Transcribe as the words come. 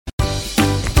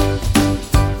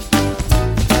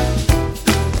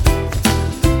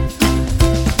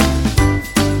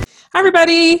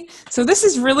everybody. So this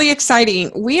is really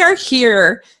exciting. We are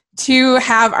here to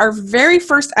have our very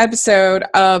first episode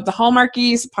of the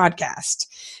Hallmarkies podcast.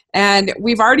 And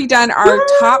we've already done our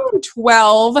top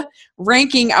 12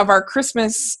 ranking of our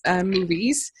Christmas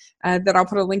movies that I'll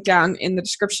put a link down in the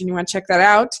description. You want to check that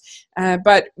out.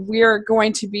 But we're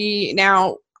going to be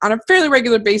now on a fairly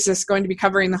regular basis going to be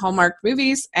covering the Hallmark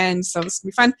movies. And so this will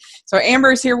be fun. So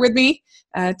Amber is here with me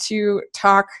to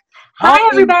talk. Hi,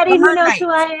 everybody who knows who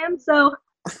I am. So,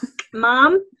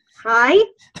 Mom, hi.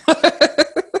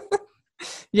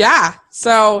 Yeah,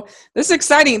 so this is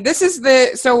exciting. This is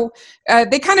they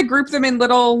kind of group them in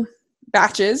little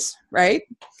batches, right?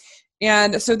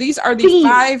 And so these are the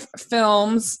 5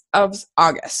 films of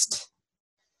August.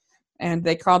 And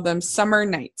they called them Summer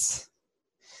Nights.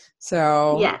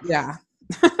 So, yes. Yeah.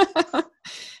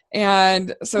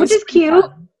 And so which is cute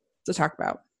to talk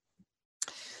about.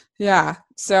 Yeah.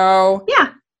 So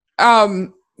yeah.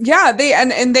 Yeah,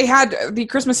 they had the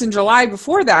Christmas in July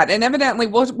before that, and evidently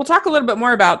we'll talk a little bit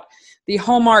more about the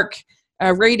Hallmark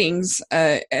ratings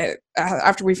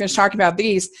after we finish talking about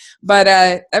these. But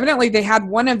evidently they had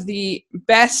one of the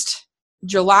best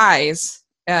Julys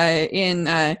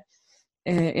in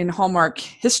Hallmark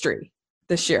history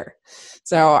this year.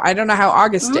 So I don't know how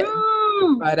August did.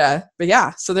 But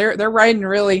yeah, so they're riding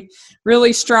really,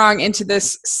 really strong into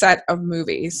this set of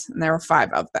movies, and there were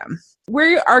 5 of them.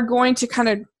 We are going to kind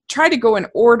of try to go in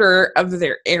order of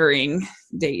their airing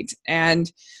date,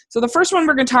 and so the first one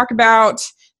we're going to talk about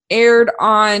aired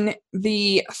on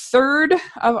the 3rd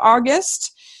of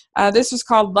August. This was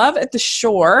called Love at the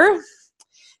Shore,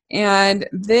 and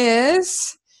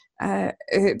this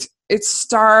it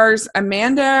stars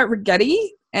Amanda Rigetti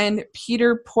and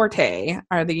Peter Porte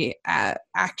are the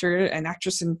actor and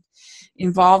actress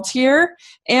involved here.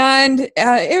 And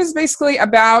it was basically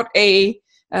about a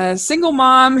single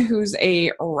mom who's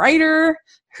a writer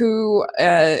who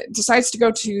decides to go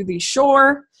to the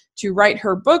shore to write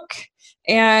her book.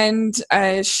 And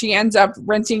she ends up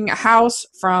renting a house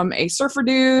from a surfer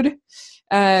dude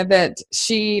that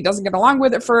she doesn't get along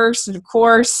with at first. And of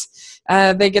course,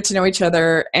 they get to know each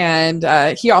other. And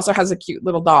he also has a cute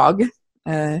little dog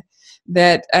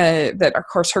that of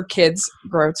course her kids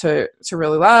grow to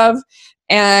really love.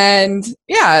 And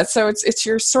yeah, so it's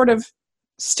your sort of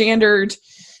standard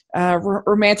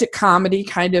romantic comedy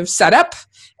kind of setup.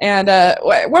 And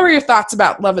what were your thoughts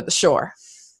about Love at the Shore?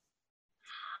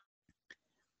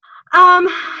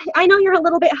 I know you're a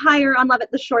little bit higher on Love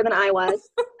at the Shore than I was.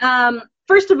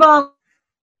 First of all,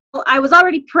 I was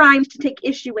already primed to take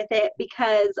issue with it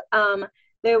because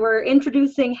they were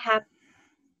introducing Happy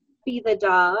the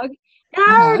dog, and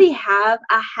I already have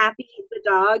a Happy the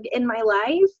dog in my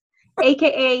life,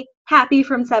 aka Happy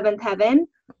from Seventh Heaven.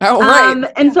 Oh,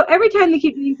 right. And so every time they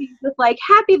keep doing things with like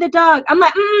Happy the dog, I'm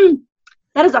like,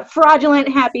 that is a fraudulent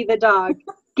Happy the dog.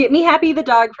 Get me Happy the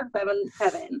dog from Seventh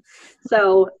Heaven.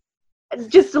 So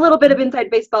just a little bit of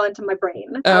inside baseball into my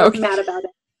brain. I was mad about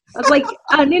it. I was like,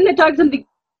 name the dog something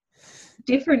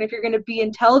different if you're going to be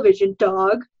in television,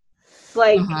 dog.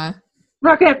 Like, we're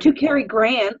not going to have 2 Cary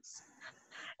Grants.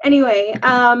 Anyway,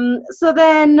 so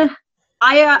then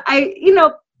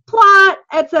I plot,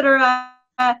 etc.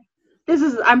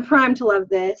 I'm primed to love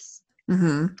this.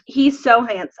 Mm-hmm. He's so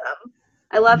handsome.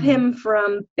 I love him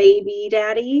from Baby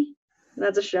Daddy.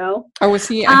 That's a show. Oh, was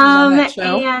he on that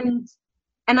show?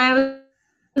 And I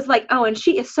was like, oh, and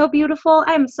she is so beautiful.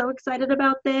 I'm so excited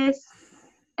about this.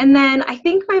 And then I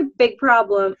think my big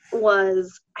problem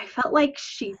was I felt like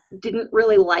she didn't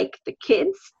really like the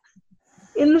kids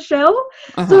in the show.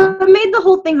 So it made the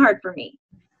whole thing hard for me.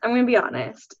 I'm going to be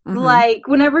honest. Like,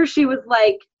 whenever she was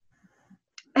like,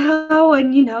 oh,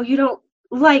 and you don't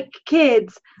like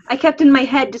kids, I kept in my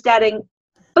head just adding,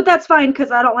 but that's fine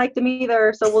because I don't like them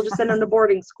either, so we'll just send them to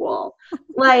boarding school.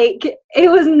 Like, it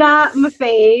was not my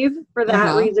fave for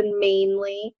that reason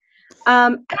mainly.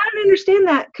 And I don't understand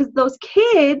that because those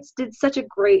kids did such a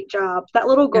great job. That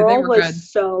little girl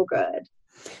was so good.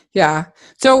 Yeah.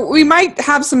 So we might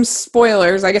have some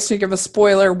spoilers. I guess we give a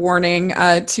spoiler warning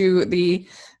to this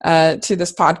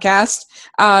podcast.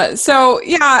 So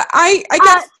yeah, I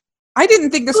guess I didn't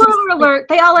think this was alert.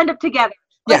 They all end up together.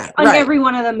 Like, on every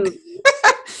one of the movies.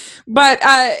 But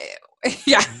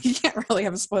yeah, you can't really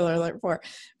have a spoiler alert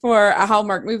for a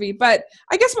Hallmark movie. But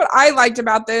I guess what I liked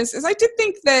about this is I did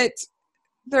think that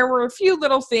there were a few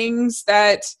little things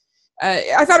that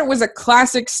I thought it was a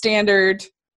classic standard,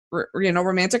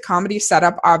 romantic comedy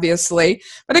setup, obviously.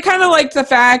 But I kind of liked the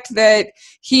fact that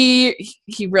he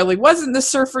really wasn't the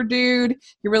surfer dude.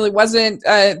 He really wasn't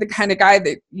the kind of guy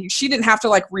that she didn't have to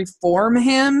like reform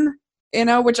him,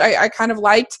 which I kind of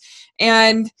liked.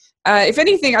 And if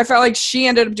anything, I felt like she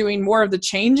ended up doing more of the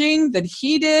changing than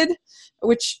he did,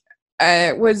 which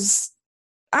was,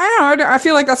 I don't know, I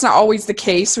feel like that's not always the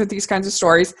case with these kinds of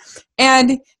stories.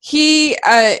 And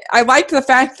I liked the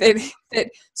fact that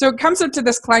so it comes up to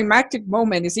this climactic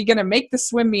moment. Is he going to make the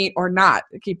swim meet or not?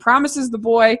 Like, he promises the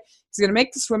boy he's going to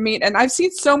make the swim meet. And I've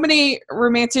seen so many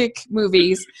romantic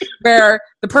movies where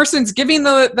the person's giving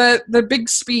the big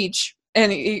speech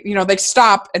and, they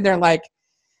stop and they're like,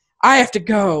 I have to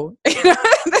go. And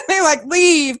then they like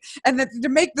leave and then to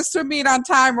make the swim meet on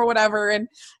time or whatever. And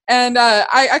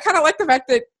I kind of like the fact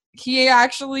that he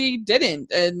actually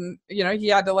didn't, and he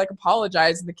had to like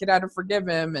apologize, and the kid had to forgive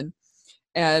him, and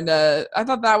I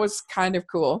thought that was kind of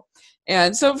cool.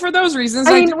 And so for those reasons,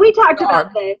 I mean, we talked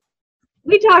about this.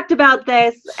 We talked about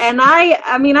this, and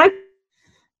I mean, I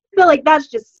feel like that's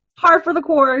just par for the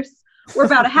course. We're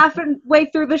about halfway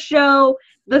through the show.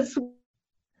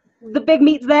 The big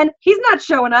meets then. He's not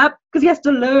showing up because he has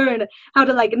to learn how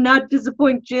to like not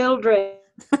disappoint children.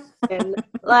 And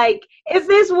like, if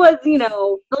this was,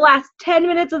 the last 10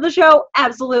 minutes of the show,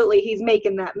 absolutely he's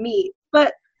making that meet.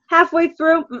 But halfway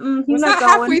through, he's not going.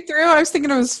 Halfway through? I was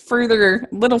thinking it was a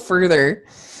little further.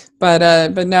 But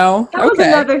no. That was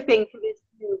another thing for this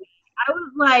movie. I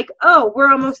was like, oh,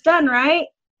 we're almost done, right?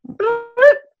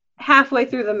 Halfway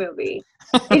through the movie.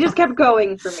 It just kept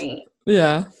going for me.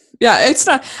 Yeah. Yeah, it's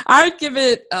not, I would give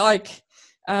it like,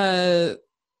 I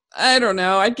don't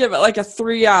know, I'd give it like a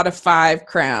 3 out of 5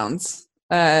 crowns.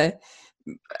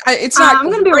 It's not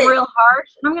I'm going to be real harsh,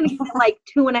 and I'm going to give it like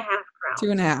 2.5 crowns.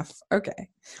 2.5, okay.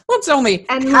 Well, it's only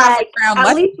and half like, a crown at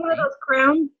left. least one of those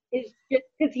crowns is just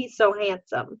because he's so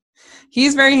handsome.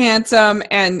 He's very handsome,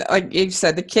 and like you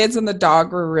said, the kids and the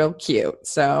dog were real cute.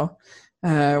 So,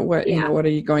 what are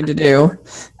you going to do?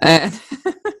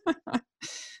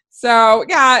 So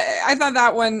yeah, I thought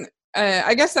that one.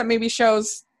 I guess that maybe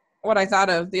shows what I thought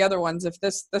of the other ones. If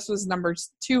this was number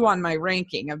 2 on my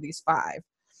ranking of these 5.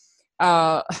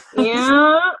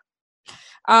 Yeah.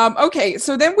 Okay,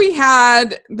 so then we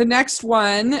had the next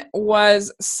one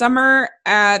was Summer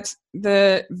at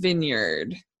the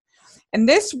Vineyard, and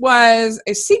this was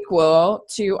a sequel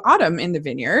to Autumn in the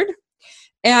Vineyard.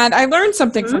 And I learned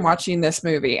something from watching this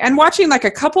movie and watching like a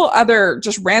couple other,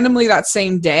 just randomly that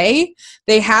same day.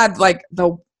 They had like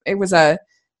it wasn't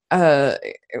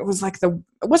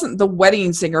the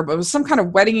Wedding Singer, but it was some kind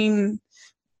of wedding.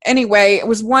 Anyway, it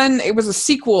was a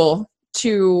sequel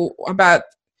to about,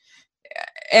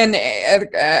 and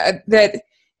that,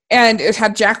 and it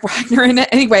had Jack Wagner in it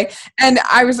anyway. And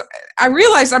I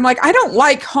realized, I'm like, I don't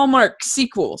like Hallmark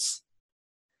sequels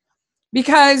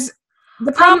because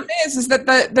the problem is that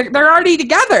they're already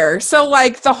together. So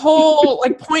like the whole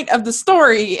like point of the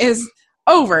story is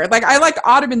over. Like, I like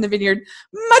Autumn in the Vineyard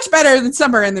much better than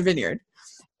Summer in the Vineyard.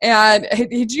 And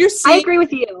did you see? I agree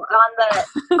with you on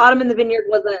the Autumn in the Vineyard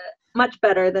was much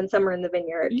better than Summer in the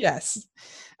Vineyard. Yes.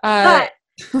 But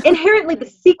inherently the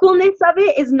sequelness of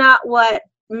it is not what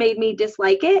made me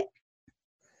dislike it.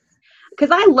 Because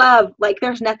I love, like,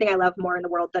 there's nothing I love more in the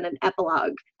world than an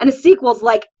epilogue. And a sequel's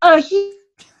like a huge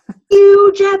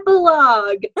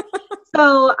epilogue.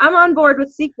 So I'm on board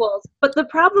with sequels. But the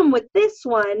problem with this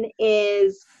one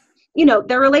is,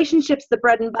 their relationship's the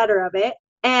bread and butter of it.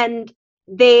 And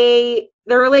their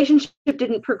relationship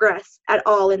didn't progress at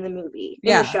all in the movie,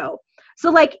 in the show.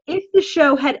 So, like, if the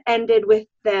show had ended with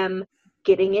them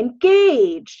getting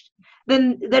engaged,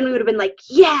 then we would have been like,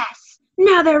 yes,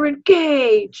 now they're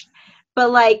engaged.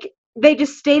 But, like, they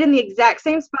just stayed in the exact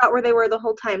same spot where they were the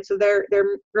whole time. So their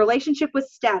relationship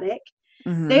was static.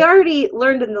 Mm-hmm. They already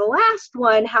learned in the last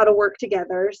one how to work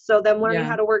together. So them learning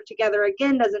how to work together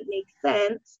again doesn't make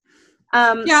sense.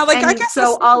 I guess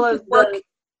so all of the,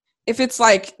 if it's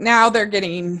like now they're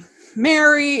getting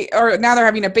married or now they're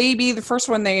having a baby. The first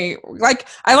one I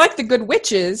like The Good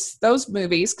Witches, those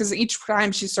movies, because each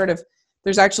time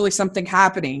there's actually something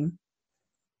happening.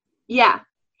 Yeah.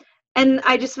 And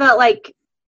I just felt like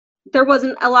there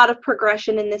wasn't a lot of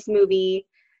progression in this movie.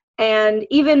 And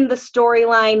even the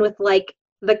storyline with, like,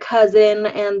 the cousin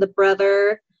and the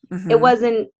brother,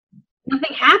 nothing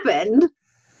happened.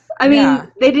 I mean,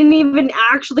 they didn't even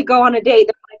actually go on a date.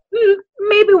 They're like,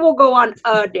 maybe we'll go on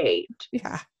a date.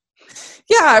 Yeah.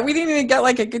 Yeah, we didn't even get,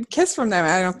 like, a good kiss from them,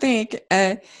 I don't think.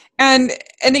 And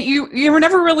you were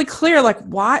never really clear, like,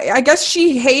 why. I guess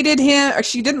she hated him, or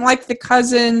she didn't like the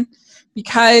cousin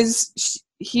because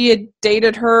he had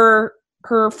dated her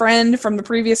friend from the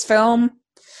previous film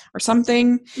or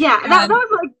something. Yeah, that was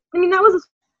like, I mean, that was a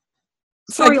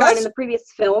storyline in the previous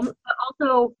film, but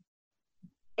also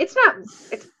it's not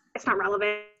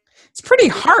relevant. It's pretty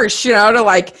harsh, to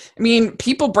like, I mean,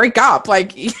 people break up.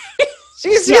 Like,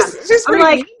 she's I'm pretty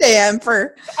like, mean to him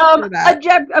for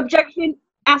that. Objection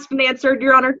asked and answered,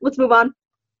 Your Honor. Let's move on.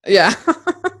 Yeah.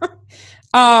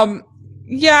 um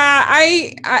yeah,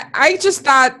 I just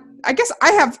thought, I guess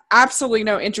I have absolutely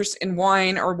no interest in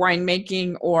wine or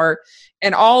winemaking or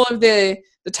and all of the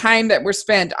time that we're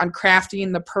spent on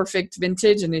crafting the perfect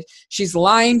vintage, and she's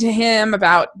lying to him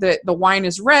about the wine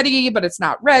is ready but it's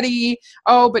not ready.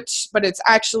 Oh, but it's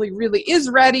actually really is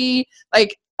ready.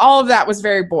 Like, all of that was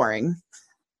very boring.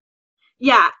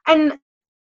 Yeah, and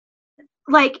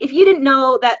like, if you didn't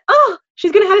know that, oh,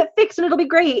 she's gonna have it fixed and it'll be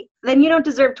great, then you don't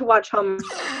deserve to watch Hallmark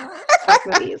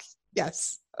movies.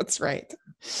 Yes, that's right.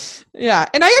 Yeah,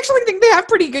 and I actually think they have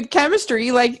pretty good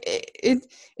chemistry. Like,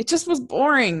 it just was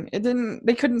boring.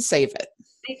 They couldn't save it.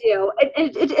 They do.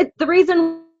 The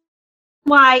reason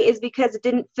why is because it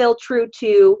didn't feel true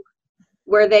to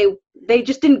where they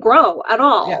just didn't grow at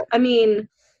all. Yeah. I mean,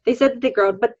 they said that they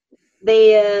growed, but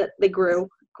they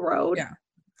growed. Yeah.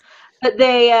 But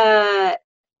they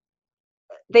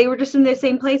were just in the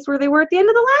same place where they were at the end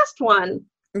of the last one.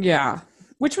 Yeah,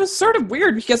 which was sort of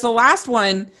weird because the last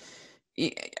one,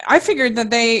 I figured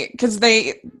that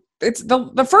it's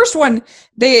the first one,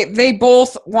 they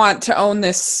both want to own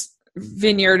this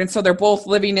vineyard, and so they're both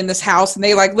living in this house, and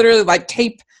they like literally like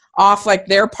tape off like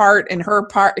their part and her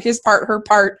part, his part, her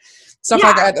part, stuff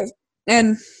like that.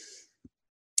 And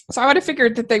so I would have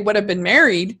figured that they would have been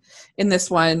married in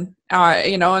this one,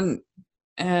 and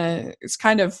it's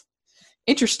kind of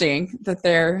interesting that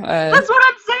they're that's what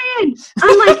I'm saying.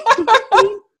 I'm like,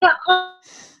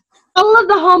 all of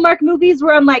the Hallmark movies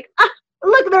where I'm like,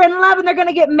 look, they're in love and they're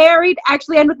gonna get married,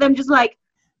 actually end with them just like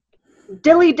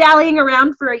dilly-dallying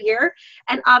around for a year.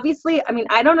 And obviously, I mean,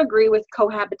 I don't agree with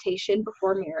cohabitation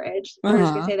before marriage. We're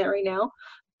just gonna say that right now.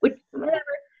 Which, whatever.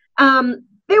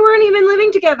 They weren't even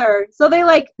living together, so they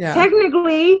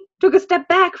technically took a step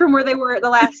back from where they were at the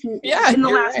last in the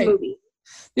last movie.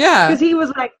 Yeah, because he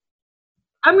was like,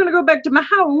 I'm gonna go back to my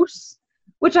house,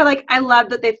 which I love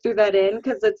that they threw that in,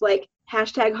 because it's like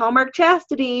hashtag Hallmark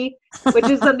chastity, which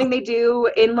is something they do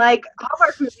in like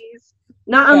Hallmark movies,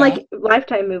 not on like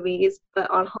Lifetime movies,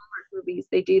 but on Hallmark movies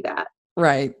they do that.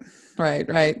 Right.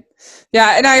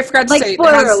 Yeah, and I forgot to say,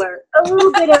 spoiler alert, a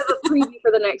little bit of a preview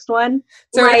for the next one.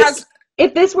 So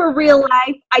if this were real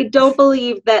life, I don't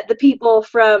believe that the people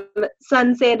from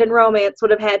Sun, Sand, and Romance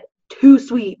would have had 2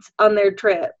 suites on their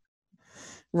trip.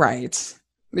 Right.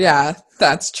 Yeah,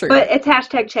 that's true. But it's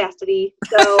hashtag chastity,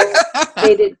 so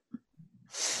they did.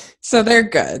 So they're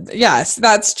good. Yes,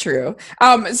 that's true.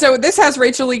 So this has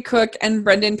Rachel Lee Cook and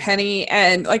Brendan Penny,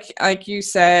 and like you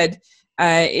said,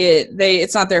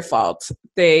 it's not their fault.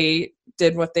 They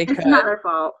did what they could. It's not their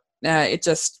fault. It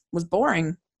just was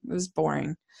boring. It was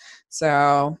boring.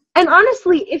 So. And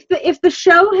honestly, if the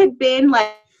show had been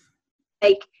like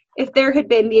if there had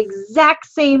been the exact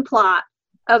same plot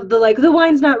of the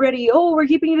wine's not ready, oh, we're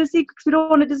keeping it a secret because we don't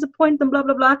want to disappoint them, blah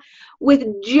blah blah, with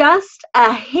just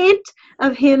a hint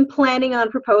of him planning on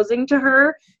proposing to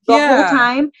her the whole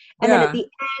time, and then at the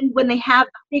end when they have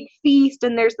a big feast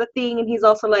and there's the thing, and he's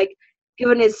also like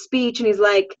giving his speech and he's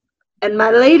like, and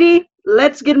my lady,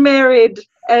 let's get married,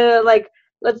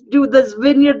 let's do this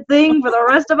vineyard thing for the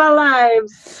rest of our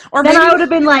lives. Or then I would have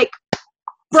been like,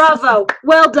 bravo,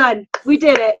 well done, we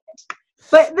did it.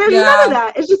 But there's none of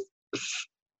that. It's just.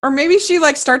 Or maybe she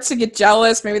starts to get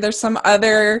jealous. Maybe there's some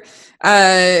other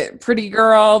pretty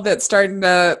girl that's starting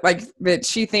to that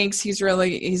she thinks he's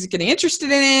getting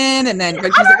interested in, and then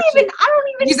but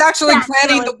he's actually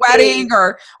planning the wedding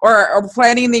or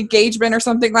planning the engagement or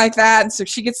something like that, and so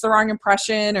she gets the wrong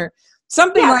impression or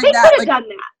something like that. Could have done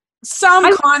that.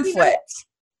 Some conflict.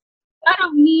 I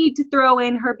don't need to throw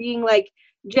in her being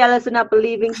jealous and not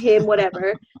believing him,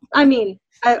 whatever. I mean,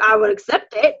 I would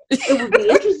accept it. It would be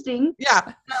interesting. Yeah.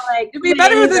 But, it'd be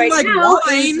better than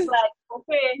wine.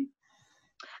 Okay.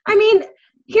 I mean,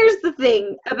 here's the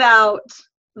thing about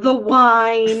the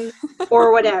wine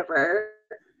or whatever.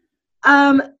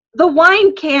 The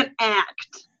wine can't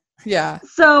act. Yeah.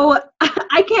 So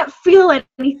I can't feel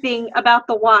anything about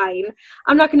the wine.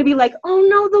 I'm not going to be like, oh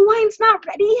no, the wine's not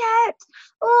ready yet.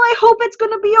 Oh, I hope it's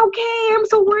going to be okay. I'm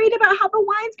so worried about how the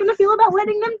wine's going to feel about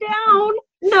letting them down.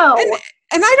 No.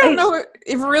 And I don't know,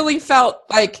 it really felt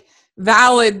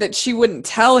valid that she wouldn't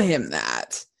tell him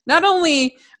that. Not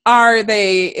only are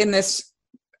they in this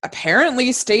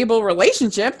apparently stable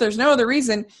relationship, there's no other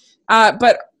reason,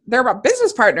 but they're about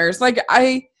business partners.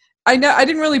 I know I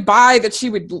didn't really buy that she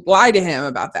would lie to him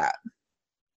about that.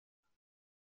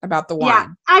 About the wine. Yeah,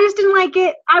 I just didn't like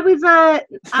it. I was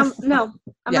no,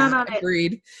 I'm not on it.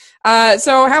 Agreed.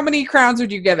 So how many crowns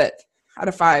would you give it out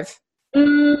of 5?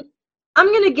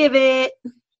 I'm gonna give it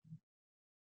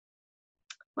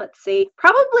let's see,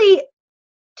 probably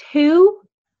 2.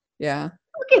 Yeah.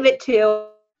 I'll give it 2.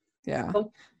 Yeah.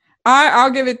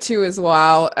 I'll give it 2 as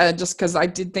well, just because I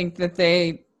did think that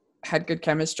they had good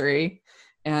chemistry.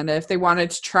 And if they wanted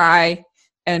to try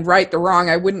and right the wrong,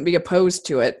 I wouldn't be opposed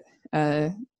to it,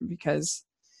 because...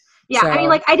 Yeah, So. I mean,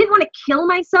 like, I didn't want to kill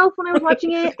myself when I was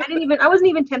watching it. I wasn't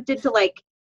even tempted to, like,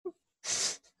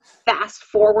 fast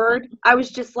forward. I was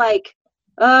just like,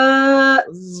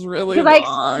 This is really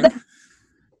long.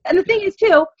 And the thing is,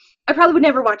 too, I probably would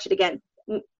never watch it again.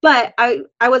 But I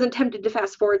wasn't tempted to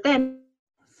fast forward then.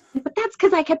 But that's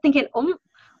because I kept thinking,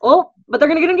 but they're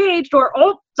going to get engaged, or,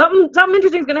 something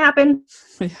interesting is going to happen.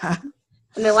 Yeah.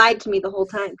 And they lied to me the whole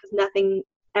time because nothing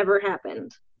ever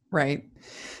happened. Right.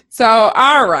 So,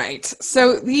 all right.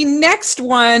 So the next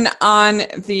one on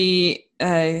the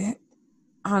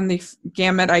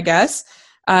gamut, I guess,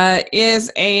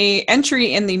 is a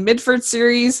entry in the Midford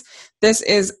series. This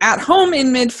is At Home in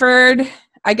Midford.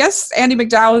 I guess Andie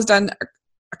MacDowell has done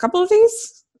a couple of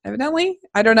these, evidently.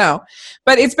 I don't know.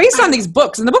 But it's based on these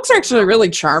books, and the books are actually really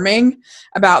charming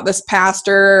about this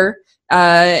pastor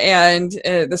and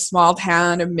the small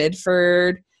town of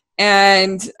Midford.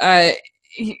 And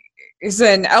he is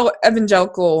an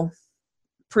evangelical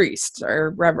priest or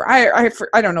reverend.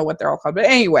 I don't know what they're all called, but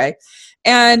anyway.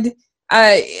 And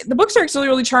the books are actually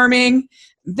really charming.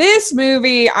 This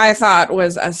movie I thought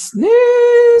was a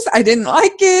snooze. I didn't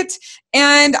like it.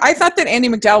 And I thought that Andie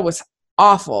MacDowell was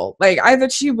awful. Like, I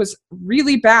thought she was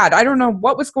really bad. I don't know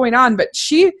what was going on, but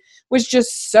she was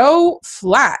just so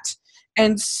flat.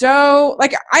 And so,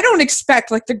 like, I don't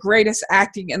expect, like, the greatest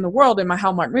acting in the world in my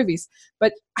Hallmark movies,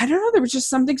 but I don't know, there was just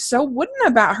something so wooden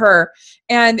about her.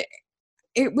 And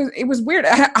it was weird.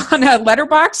 On a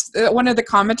Letterboxd, one of the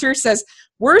commenters says,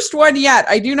 "Worst one yet.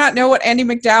 I do not know what Andie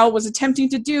MacDowell was attempting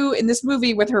to do in this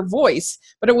movie with her voice,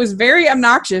 but it was very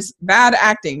obnoxious, bad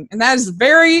acting." And that is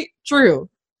very true.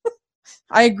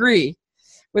 I agree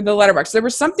with the Letterboxd. There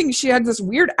was something, she had this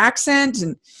weird accent,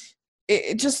 and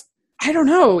it just, I don't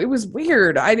know. It was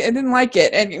weird. I didn't like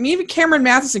it. And even Cameron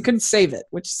Matheson couldn't save it,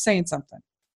 which is saying something.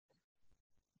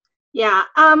 Yeah.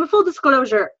 Full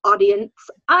disclosure, audience,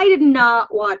 I did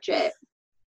not watch it.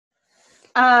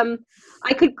 I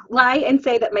could lie and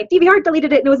say that my DVR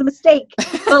deleted it and it was a mistake.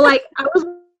 But, like, I was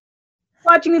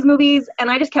watching these movies and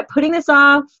I just kept putting this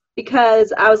off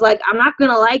because I was like, I'm not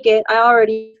going to like it. I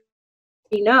already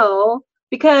know.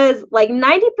 Because, like,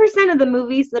 90% of the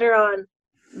movies that are on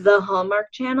the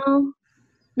Hallmark Channel,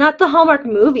 not the Hallmark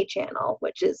Movie Channel,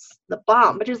 which is the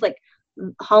bomb, but just, like,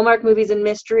 Hallmark Movies and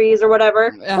Mysteries or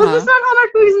whatever. Was this on Hallmark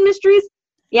Movies and Mysteries?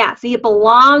 Yeah, see, it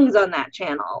belongs on that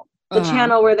channel. The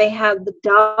channel where they have the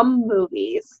dumb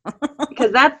movies.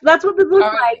 Because that's what this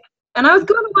looks like. And I was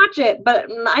going to watch it,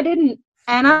 but I didn't.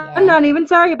 And I'm not even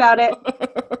sorry about it.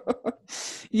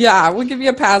 Yeah, we'll give you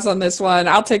a pass on this one.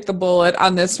 I'll take the bullet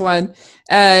on this one.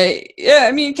 Yeah,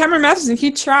 I mean, Cameron Matheson,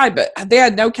 he tried, but they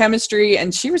had no chemistry.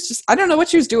 And she was just, I don't know what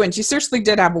she was doing. She seriously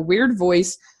did have a weird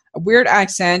voice, a weird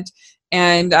accent,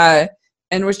 and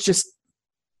was just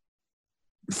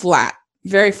flat,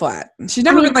 very flat. She's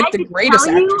never been like the greatest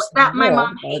actress. That my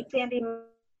mom hates Andie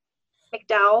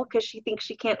MacDowell because she thinks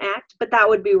she can't act, but that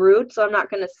would be rude, so I'm not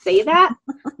going to say that.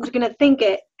 I'm just going to think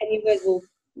it, and you guys will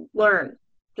learn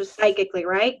just psychically,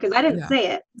 right? Because I didn't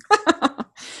say it.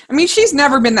 I mean, she's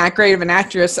never been that great of an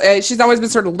actress. She's always been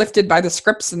sort of lifted by the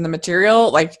scripts and the material,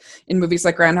 like in movies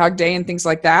like Groundhog Day and things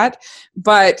like that.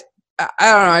 But I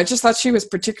don't know. I just thought she was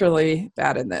particularly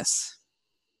bad in this.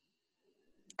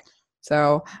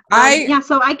 So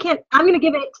so I can't. I'm going to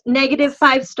give it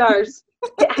 -5 stars.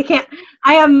 I can't.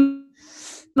 I'm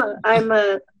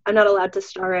not allowed to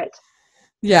star it.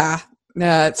 Yeah.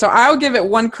 So I'll give it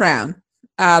 1 crown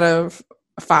out of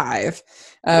 5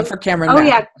 for Cameron. Oh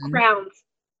yeah, crowns.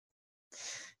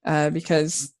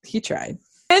 Because he tried.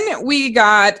 Then we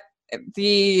got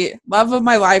the love of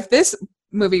my life. This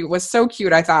movie was so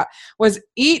cute, I thought, was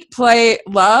Eat, Play,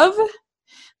 Love.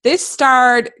 This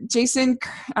starred Jason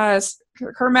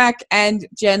Kermack and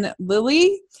Jen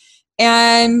Lilly.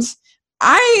 And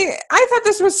I thought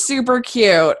this was super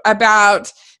cute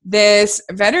about this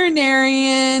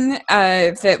veterinarian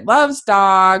that loves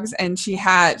dogs, and she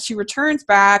returns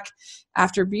back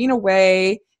after being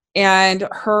away, and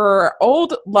her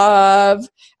old love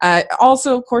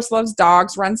also, of course, loves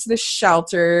dogs, runs this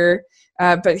shelter,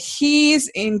 but he's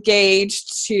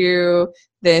engaged to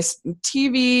this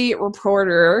TV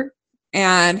reporter,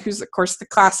 and who's, of course, the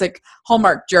classic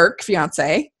Hallmark jerk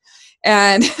fiance.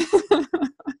 And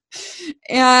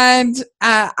and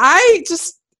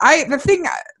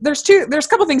there's a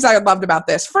couple things I loved about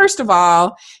this. First of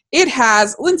all, it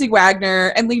has Lindsay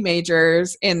Wagner and Lee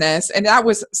Majors in this, and that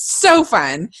was so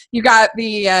fun. You got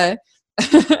the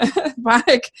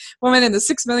Bionic Woman and the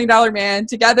 $6 Million Man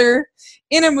together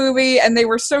in a movie, and they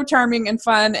were so charming and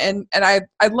fun, and I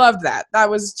loved that. That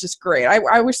was just great.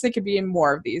 I wish they could be in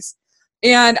more of these.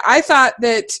 And I thought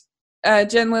that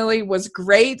Jen Lilly was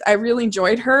great. I really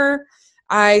enjoyed her.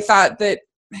 I thought that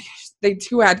they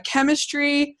two had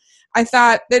chemistry. I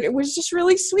thought that it was just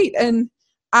really sweet, and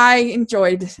I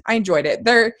enjoyed it.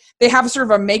 They have sort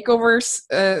of a makeover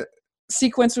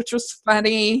sequence, which was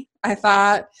funny, I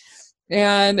thought,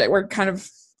 and where kind of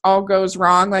all goes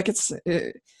wrong. Like it's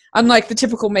unlike the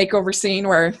typical makeover scene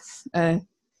where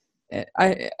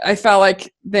I felt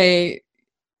like they,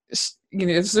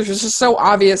 it was just so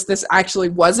obvious this actually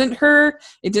wasn't her.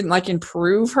 It didn't like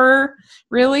improve her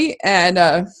really.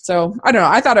 And so I don't know.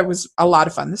 I thought it was a lot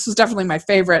of fun. This was definitely my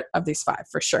favorite of these 5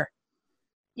 for sure.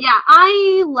 Yeah,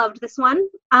 I loved this one.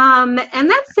 And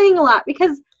that's saying a lot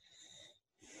because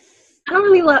I don't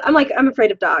really I'm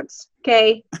afraid of dogs.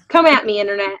 Okay. Come at me,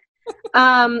 internet.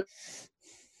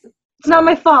 It's not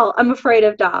my fault. I'm afraid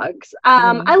of dogs.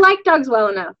 I like dogs well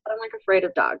enough, but I'm like afraid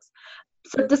of dogs.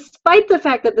 So despite the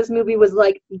fact that this movie was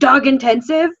like dog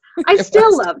intensive, I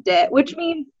still loved it, which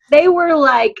means they were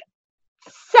like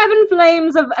 7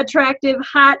 flames of attractive,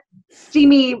 hot,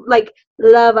 steamy, like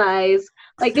love eyes.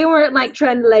 Like they weren't like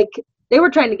trying to they were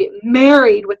trying to get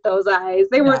married with those eyes.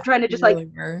 They weren't trying to just really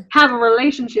have a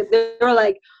relationship. They were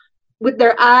like, with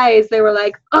their eyes, they were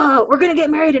like, oh, we're going to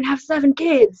get married and have 7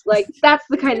 kids. Like, that's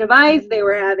the kind of eyes they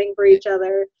were having for each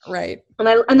other. Right.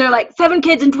 And they're like, 7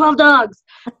 kids and 12 dogs.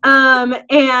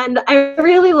 And I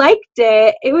really liked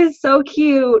it. It was so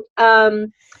cute.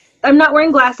 I'm not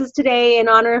wearing glasses today in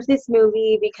honor of this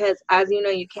movie because, as you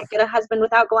know, you can't get a husband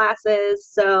without glasses.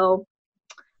 So,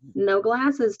 no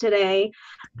glasses today.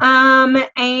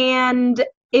 And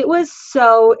it was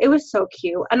so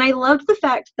cute. And I loved the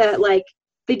fact that, like,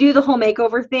 they do the whole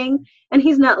makeover thing, and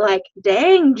he's not like,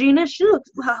 dang, Gina, she looks,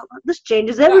 wow, this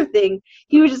changes everything.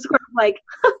 He was just sort of like,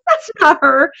 that's not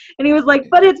her. And he was like,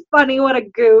 but it's funny, what a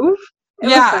goof.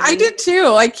 Yeah, I did too.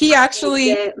 Like, he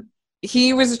actually,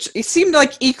 he seemed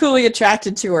like equally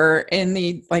attracted to her in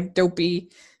the like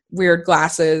dopey, weird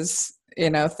glasses,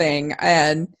 thing.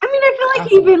 And I mean, I feel like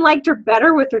he even liked her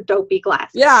better with her dopey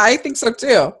glasses. Yeah, I think so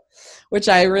too, which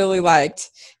I really liked.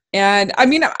 And I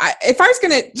mean, if I was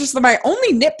going to just, my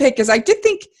only nitpick is I did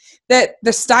think that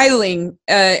the styling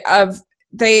of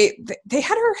they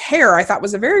had her hair, I thought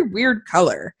was a very weird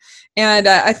color. And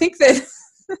I think that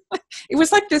it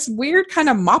was like this weird kind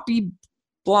of moppy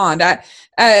blonde.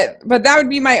 But that would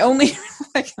be my only,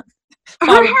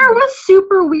 her hair was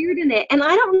super weird in it. And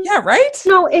I don't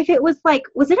know if it was like,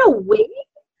 was it a wig?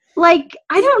 Like,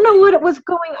 I don't know what was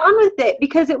going on with it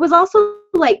because it was also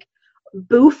like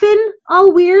boofing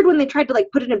all weird when they tried to like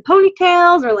put it in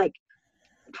ponytails or like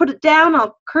put it down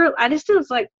all curl. I just was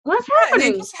like, what's happening?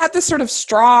 And it just had this sort of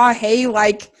straw hay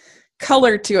like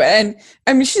color to it. And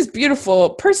I mean, she's a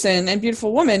beautiful person and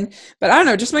beautiful woman, but I don't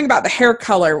know, just something about the hair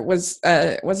color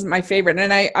wasn't my favorite.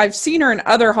 And I've seen her in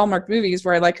other Hallmark movies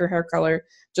where I like her hair color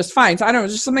just fine. So I don't know,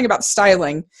 just something about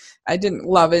styling I didn't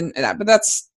love in that, but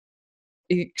that's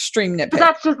extreme nitpick. But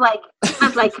that's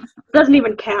like doesn't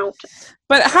even count.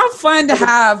 But how fun to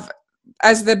have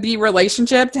as the B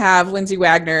relationship to have Lindsay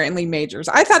Wagner and Lee Majors.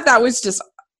 I thought that was just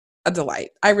a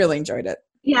delight. I really enjoyed it.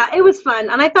 Yeah, it was fun,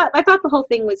 and I thought the whole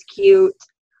thing was cute.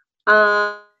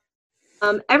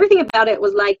 Everything about it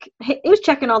was like it was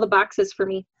checking all the boxes for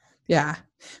me. Yeah,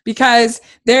 because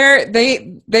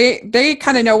they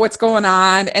kind of know what's going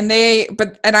on, and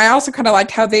I also kind of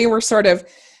liked how they were sort of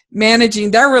managing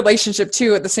their relationship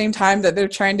too at the same time that they're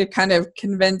trying to kind of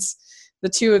convince the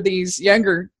two of these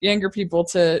younger people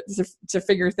to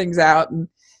figure things out, and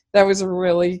that was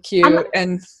really cute.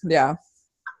 And yeah,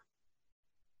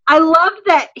 I love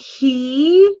that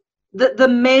the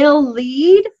male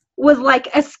lead was like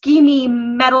a schemy,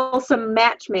 meddlesome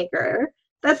matchmaker.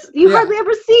 Hardly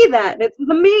ever see that. It's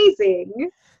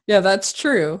amazing. Yeah, that's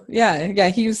true. Yeah,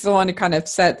 he was the one who kind of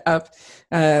set up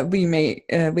Lee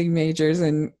Majors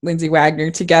and Lindsay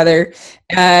Wagner together.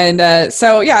 And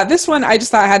so, yeah, this one I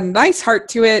just thought had a nice heart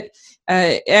to it.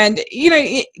 And,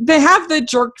 they have the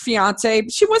jerk fiance,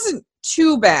 but she wasn't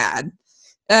too bad.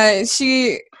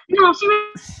 She was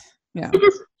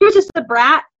just a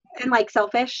brat and, like,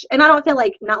 selfish. And I don't feel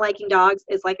like not liking dogs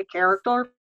is, like, a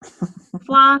character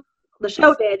flaw. The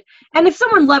show did. And if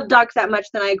someone loved dogs that much,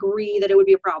 then I agree that it would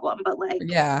be a problem. But, like,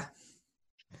 yeah,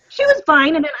 she was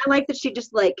fine. And then I like that she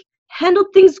just, like, handled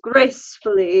things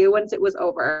gracefully once it was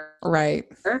over. Right.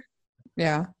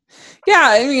 Yeah.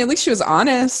 Yeah, I mean, at least she was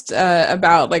honest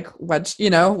about like what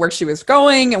where she was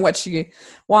going and what she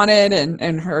wanted,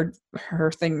 and her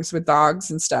things with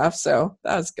dogs and stuff. So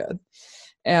that was good.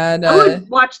 And I would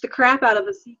watch the crap out of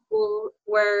a sequel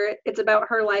where it's about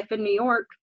her life in New York.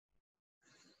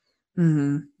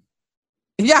 mm-hmm.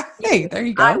 Yeah, hey, there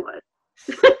you I go. would.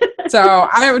 So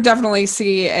I would definitely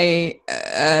see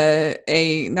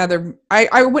another.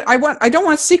 I don't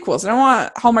want sequels. I don't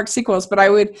want Hallmark sequels, but I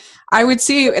would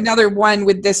see another one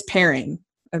with this pairing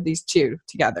of these two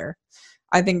together.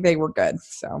 I think they were good.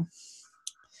 So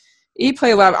Eat,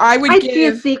 Play, Love. I'd see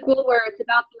a sequel where it's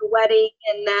about their wedding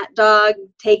and that dog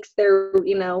takes their,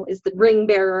 is the ring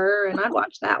bearer, and I'd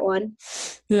watch that one.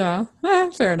 Yeah,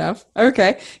 fair enough.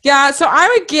 Okay. Yeah, so I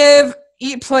would give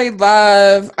Eat, Play,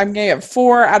 Love. I'm going to give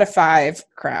 4 out of 5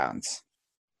 crowns.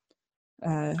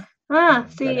 I'm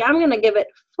going to give it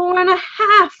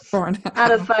 4.5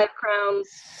 out of 5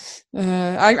 crowns.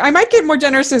 I might get more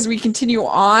generous as we continue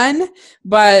on,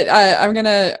 but I'm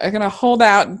gonna hold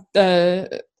out and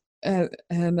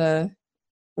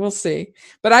we'll see.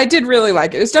 But I did really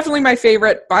like it. It's definitely my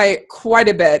favorite by quite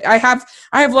a bit. I have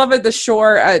Love at the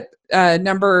Shore at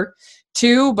number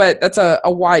 2, but that's a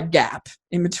wide gap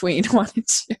in between 1 and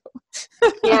 2.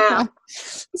 Yeah.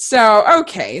 So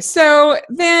okay, so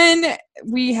then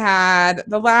we had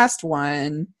the last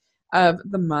one of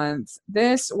the month.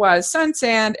 This was Sun,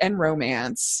 Sand, and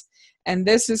Romance, and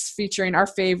this is featuring our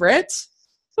favorite,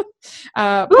 Paul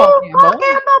Campbell. Paul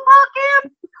Campbell.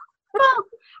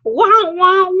 Wah,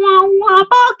 wah, wah, wah,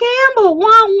 Paul Campbell,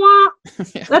 wah, wah.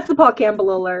 Yeah. That's the Paul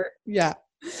Campbell alert. Yeah,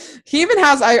 he even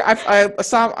has.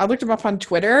 I looked him up on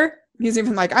Twitter. He's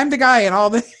even like, I'm the guy in all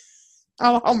the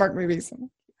Hallmark movies. And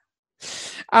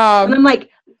I'm like,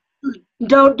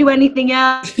 don't do anything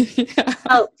else.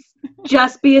 Yeah.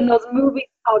 Just be in those movies,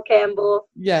 Paul Campbell.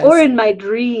 Yes. Or in my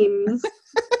dreams.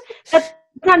 That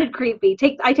sounded creepy.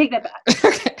 I take that back.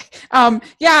 Okay.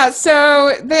 Yeah,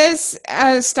 so this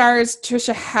stars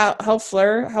Trisha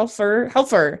Helfer,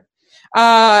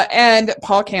 and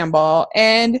Paul Campbell.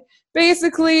 And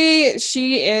basically,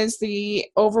 she is the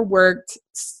overworked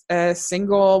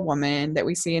single woman that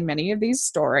we see in many of these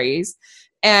stories.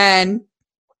 And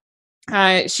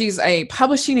she's a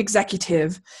publishing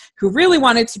executive who really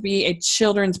wanted to be a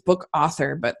children's book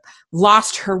author, but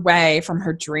lost her way from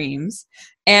her dreams.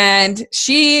 And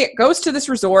she goes to this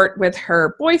resort with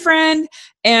her boyfriend,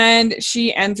 and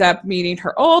she ends up meeting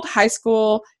her old high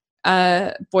school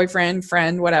boyfriend,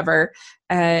 friend, whatever,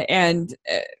 and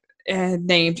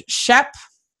named Shep.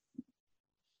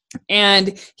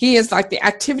 And he is like the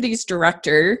activities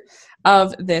director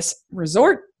of this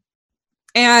resort.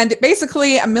 And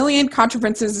basically, a million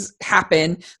contrivances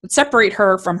happen that separate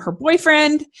her from her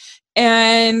boyfriend.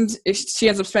 And she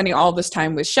ends up spending all this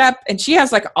time with Shep. And she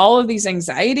has like all of these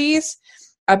anxieties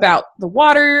about the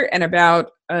water and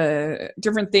about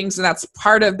different things. And that's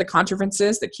part of the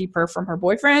contrivances that keep her from her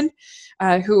boyfriend,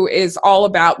 who is all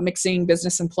about mixing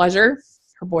business and pleasure,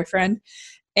 her boyfriend.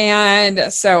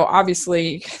 And so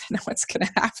obviously, you know what's going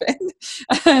to happen.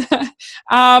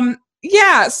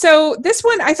 Yeah, so this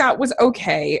one I thought was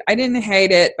okay. I didn't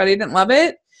hate it, but I didn't love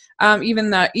it.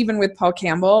 Even with Paul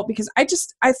Campbell, because I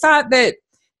thought that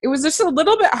it was just a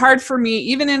little bit hard for me,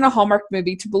 even in a Hallmark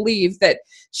movie, to believe that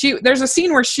there's a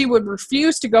scene where she would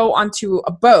refuse to go onto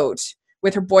a boat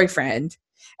with her boyfriend.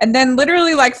 And then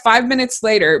literally like 5 minutes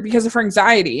later, because of her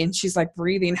anxiety, and she's like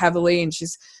breathing heavily and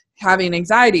she's having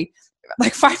anxiety,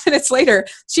 like 5 minutes later,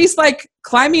 she's like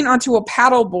climbing onto a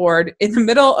paddleboard in the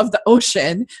middle of the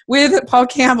ocean with Paul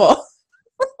Campbell.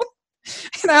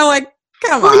 And I'm like,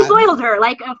 come on. He boiled her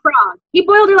like a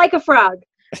frog.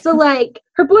 So like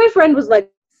her boyfriend was like,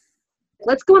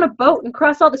 let's go on a boat and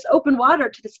cross all this open water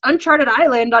to this uncharted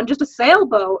island on just a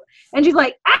sailboat. And she's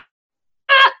like,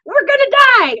 we're gonna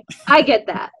die. I get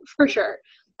that for sure.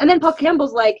 And then Paul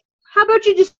Campbell's like, how about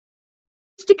you just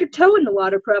stick your toe in the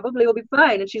water, probably will be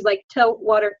fine. And she's like, toe,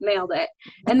 water, nailed it.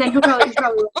 And then he's probably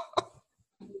like,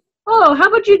 oh, how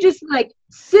about you just like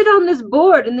sit on this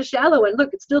board in the shallow end?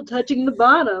 Look, it's still touching the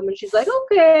bottom. And she's like,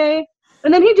 okay.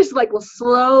 And then he just like will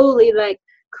slowly like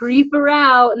creep her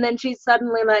out. And then she's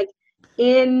suddenly like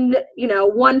in,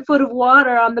 1 foot of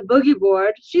water on the boogie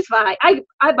board. She's fine. I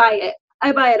buy it.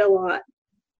 I buy it a lot.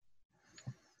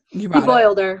 He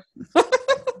boiled her.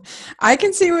 I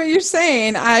can see what you're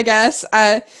saying, I guess.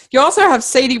 You also have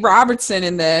Sadie Robertson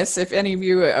in this, if any of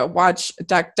you watch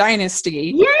Duck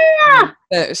Dynasty. Yeah!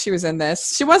 She was in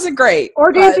this. She wasn't great.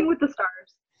 Or Dancing with the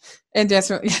Stars. And Dance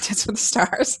with the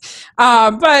Stars.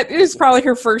 But it was probably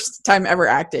her first time ever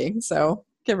acting, so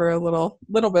give her a little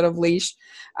bit of leash.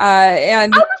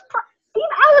 And I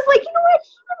was like, you know what?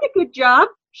 She did a good job.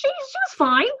 She was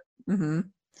fine. Mm-hmm.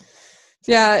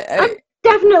 Yeah. I've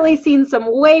definitely seen some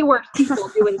way worse people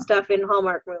doing stuff in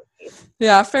Hallmark movies.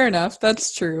 Yeah, fair enough.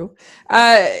 That's true.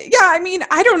 Yeah, I mean,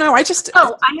 I don't know. I just I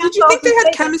have did you to think also they had say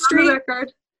this chemistry? on the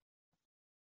record.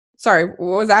 Sorry, what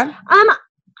was that?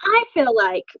 I feel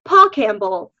like Paul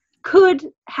Campbell could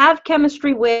have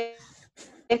chemistry with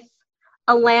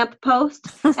a lamppost,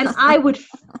 and I would.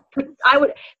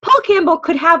 Paul Campbell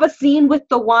could have a scene with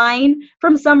the wine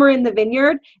from Summer in the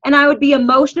Vineyard, and I would be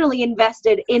emotionally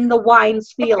invested in the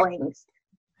wine's feelings.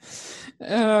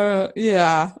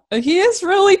 Yeah, he is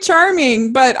really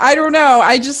charming, but I don't know.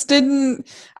 I just didn't.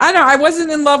 I don't know. I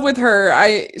wasn't in love with her.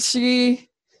 I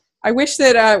wish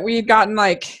that we had gotten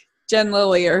like Jen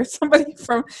Lilly or somebody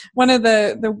from one of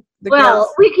the Well,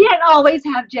 girls. we can't always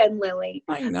have Jen Lilly.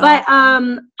 I know. But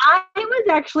I was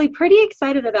actually pretty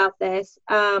excited about this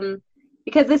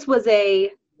because this was a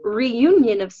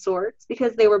reunion of sorts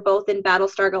because they were both in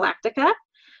Battlestar Galactica. Okay.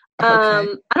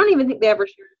 I don't even think they ever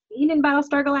shared a scene in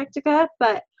Battlestar Galactica,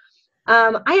 but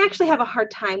I actually have a hard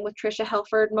time with Trisha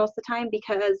Helford most of the time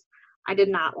because I did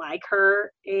not like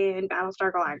her in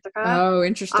Battlestar Galactica. Oh,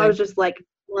 interesting. I was just like,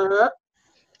 what?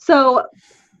 So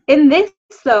in this,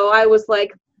 though, I was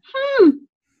like,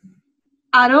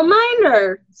 I don't mind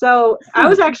her. So I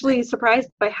was actually surprised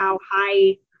by how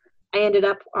high I ended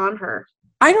up on her.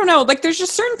 I don't know. Like, there's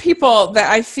just certain people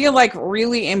that I feel like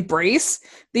really embrace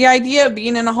the idea of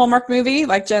being in a Hallmark movie,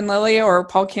 like Jen Lilly or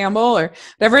Paul Campbell or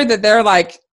whatever, that they're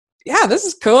like, yeah, this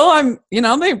is cool.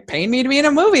 They're paying me to be in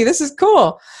a movie. This is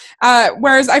cool.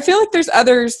 Whereas I feel like there's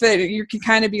others that you can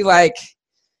kind of be like,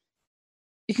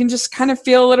 you can just kind of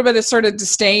feel a little bit of sort of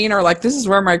disdain or like, this is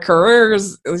where my career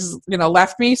is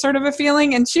left me sort of a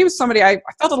feeling. And she was somebody I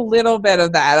felt a little bit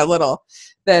of that, I don't know.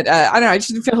 I just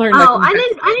didn't feel her. I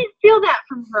didn't feel that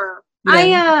from her.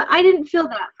 Yeah. I didn't feel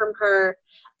that from her.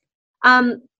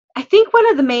 I think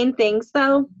one of the main things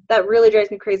though, that really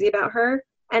drives me crazy about her,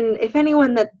 and if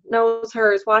anyone that knows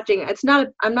her is watching, it's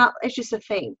just a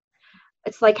thing.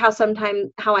 It's like how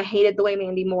I hated the way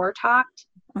Mandy Moore talked.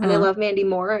 And I love Mandy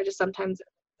Moore. I just sometimes,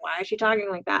 why is she talking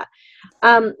like that?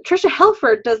 Trisha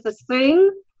Helford does this thing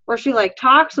where she like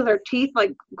talks with her teeth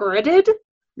like gritted.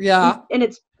 Yeah. And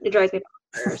it drives me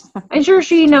bonkers. I'm sure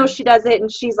she knows she does it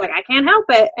and she's like, I can't help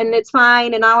it and it's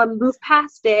fine and I'll move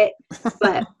past it.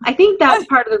 But I think that's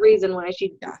part of the reason why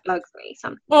she bugs me.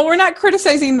 Well, we're not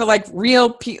criticizing the like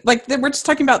real we're just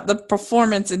talking about the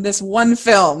performance in this one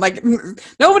film. Like,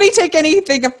 nobody take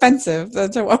anything offensive.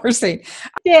 That's what we're saying.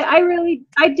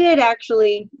 I did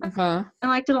actually. Uh-huh. I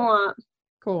liked it a lot.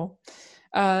 Cool.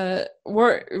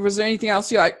 Was there anything else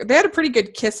you like? They had a pretty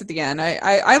good kiss at the end.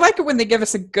 I like it when they give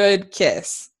us a good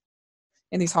kiss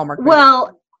in these Hallmark movies.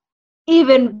 Well,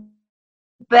 even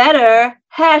better,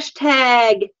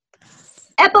 #epilogue.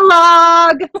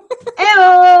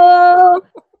 Ew.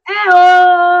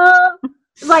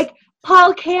 Like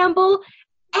Paul Campbell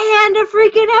and a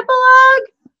freaking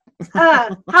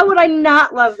epilogue. How would I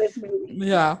not love this movie?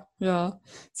 Yeah.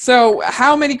 So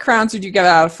how many crowns would you give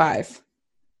out of 5?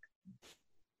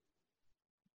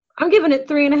 I'm giving it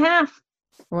 3.5.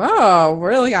 Whoa,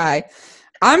 really high.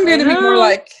 I'm going to be more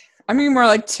like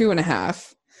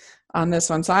 2.5 on this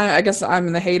one. So I guess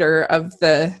I'm the hater of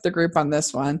the group on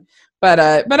this one, but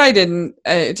I didn't.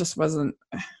 It just was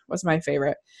my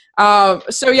favorite.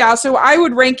 So I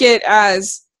would rank it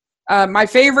as my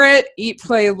favorite: Eat,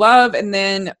 Play, Love, and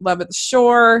then Love at the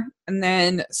Shore, and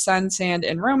then Sun, Sand,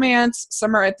 and Romance,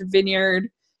 Summer at the Vineyard,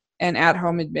 and At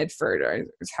Home in Midford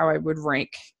is how I would rank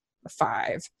the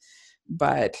 5.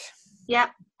 But yeah,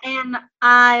 and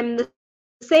I'm the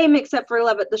same except for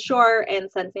Love at the Shore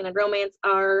and Sun, Sand, and Romance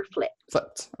are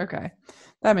flipped. Okay,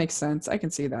 that makes sense. I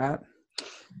can see that.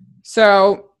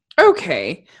 So,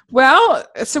 okay. Well,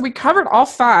 so we covered all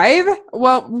 5.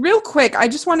 Well, real quick, I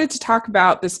just wanted to talk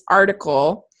about this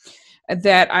article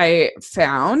that I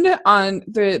found on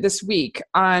this week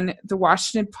on the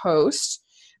Washington Post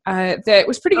that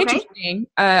was pretty interesting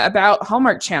about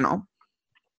Hallmark Channel.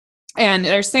 And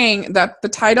they're saying that the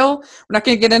title, we're not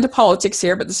going to get into politics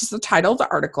here, but this is the title of the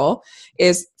article,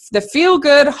 is "The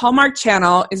Feel-Good Hallmark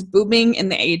Channel is Booming in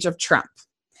the Age of Trump."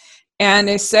 And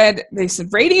they said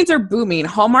ratings are booming.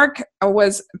 Hallmark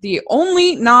was the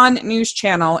only non-news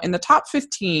channel in the top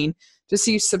 15 to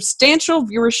see substantial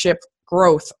viewership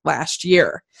growth last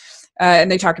year. And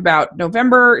they talk about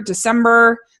November,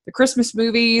 December. The Christmas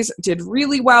movies did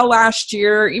really well last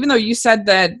year, even though you said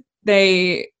that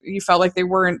you felt like they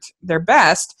weren't their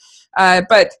best.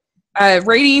 But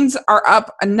ratings are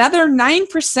up another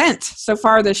 9% so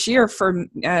far this year, for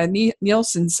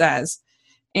Nielsen says.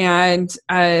 And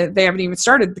they haven't even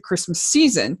started the Christmas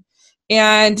season.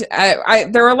 And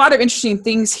there are a lot of interesting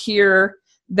things here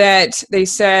that they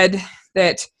said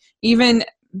that even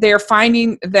they're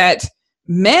finding that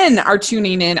men are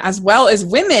tuning in as well as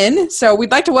women. So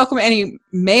we'd like to welcome any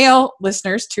male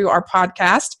listeners to our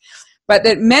podcast, but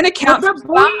that men account for some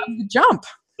of the jump.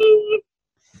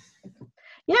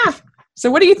 Yeah. So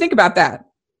what do you think about that?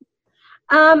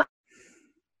 I'm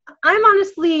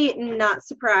honestly not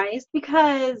surprised,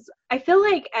 because I feel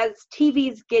like as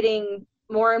TV's getting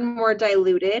more and more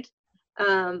diluted,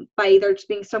 by there just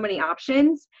being so many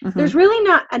options, there's really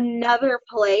not another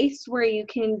place where you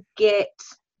can get,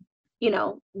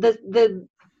 the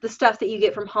stuff that you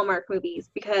get from Hallmark movies,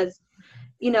 because,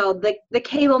 the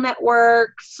cable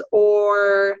networks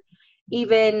or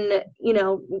even,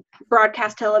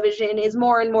 broadcast television is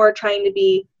more and more trying to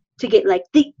get like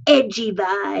the edgy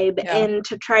vibe and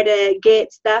to try to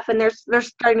get stuff. And there's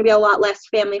starting to be a lot less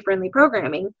family friendly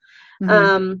programming.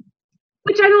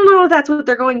 Which I don't know if that's what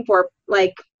they're going for,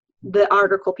 like the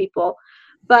article people,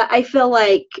 but I feel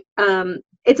like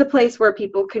it's a place where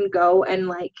people can go and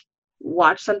like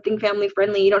watch something family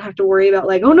friendly. You don't have to worry about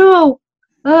like, oh no,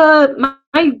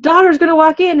 my daughter's gonna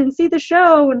walk in and see the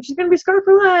show and she's gonna be scarred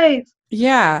for life.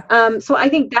 Yeah. So I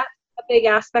think that's a big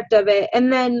aspect of it.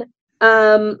 And then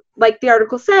like the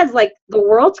article says, like the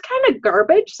world's kind of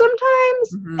garbage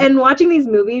sometimes, and watching these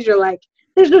movies, you're like,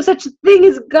 there's no such thing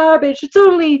as garbage. It's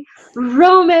only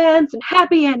romance and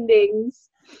happy endings.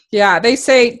 Yeah, they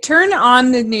say turn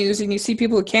on the news and you see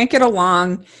people who can't get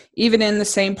along even in the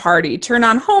same party. Turn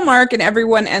on Hallmark and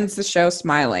everyone ends the show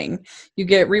smiling. You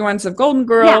get reruns of Golden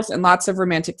Girls and lots of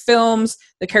romantic films.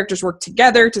 The characters work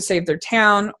together to save their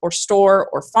town or store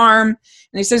or farm.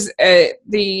 And he says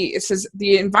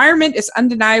the environment is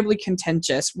undeniably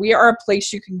contentious. We are a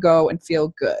place you can go and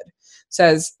feel good.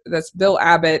 Says that's Bill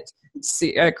Abbott,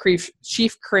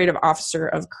 Chief Creative Officer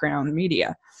of Crown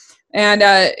Media. And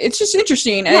it's just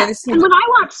interesting. Yeah. And when I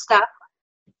watch stuff,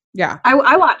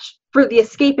 I watch for the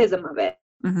escapism of it.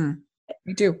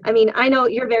 Me too. I mean, I know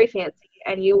you're very fancy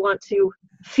and you want to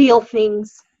feel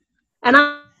things. And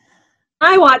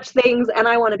I watch things and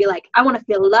I want to be like, I want to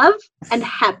feel love and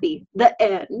happy. The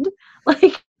end.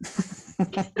 Like,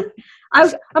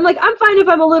 I'm like, I'm fine if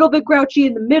I'm a little bit grouchy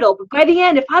in the middle, but by the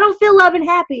end, if I don't feel love and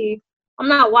happy, I'm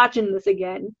not watching this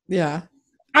again. Yeah.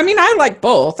 I mean, I like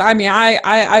both. I mean,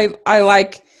 I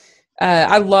like,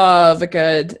 I love a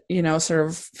good, sort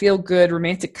of feel good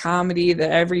romantic comedy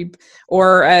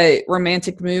or a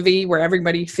romantic movie where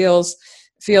everybody feels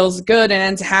good and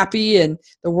ends happy and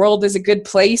the world is a good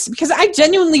place, because I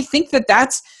genuinely think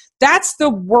that's the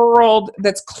world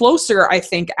that's closer, I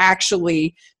think,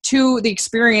 actually to the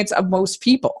experience of most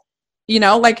people.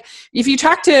 Like if you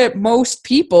talk to most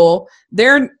people,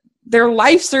 their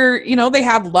lives are, they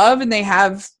have love and they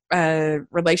have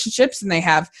relationships and they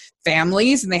have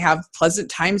families and they have pleasant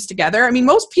times together. I mean,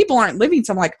 most people aren't living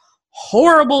some like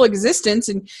horrible existence,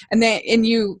 and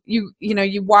you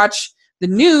watch the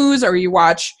news or you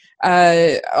watch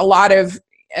a lot of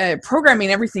programming.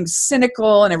 Everything's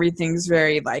cynical and everything's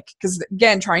very because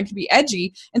again, trying to be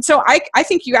edgy. And so I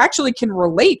think you actually can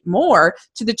relate more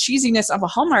to the cheesiness of a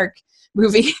Hallmark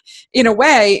movie in a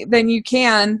way than you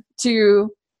can to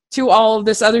all of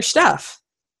this other stuff.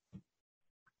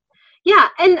 Yeah,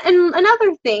 and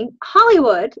another thing,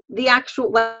 Hollywood, the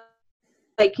actual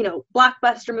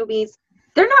blockbuster movies,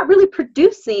 they're not really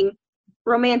producing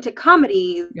romantic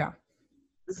comedies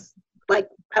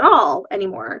at all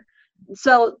anymore.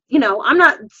 So, I'm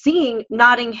not seeing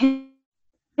Notting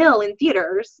Hill in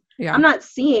theaters. Yeah. I'm not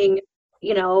seeing,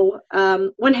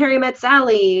 When Harry Met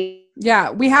Sally.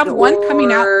 Yeah, we have one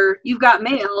coming out. You've Got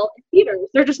Mail in theaters.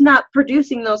 They're just not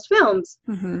producing those films.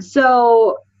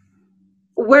 So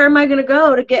where am I going to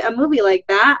go to get a movie like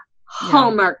that?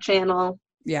 Hallmark Channel.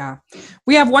 Yeah.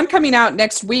 We have one coming out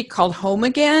next week called Home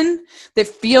Again that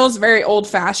feels very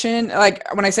old-fashioned.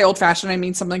 Like, when I say old-fashioned, I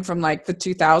mean something from like the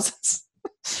 2000s.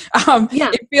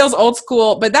 It feels old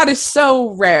school, but that is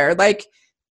so rare. Like,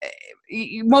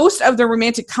 most of the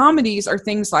romantic comedies are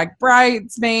things like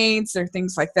Bridesmaids. They're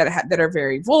things like that that are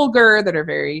very vulgar, that are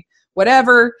very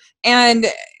whatever. And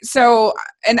so,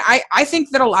 and I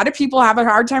think that a lot of people have a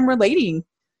hard time relating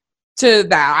to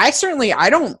that.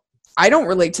 I don't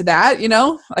relate to that,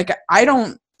 like I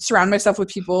don't surround myself with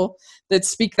people that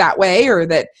speak that way or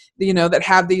that, that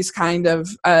have these kind of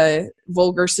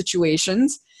vulgar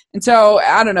situations. And so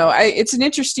I don't know. It's an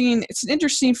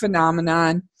interesting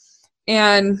phenomenon.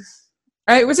 And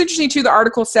it was interesting too. The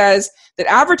article says that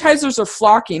advertisers are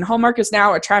flocking. Hallmark is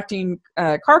now attracting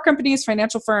car companies,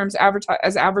 financial firms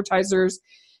as advertisers.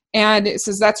 And it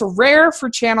says that's rare for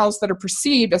channels that are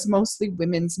perceived as mostly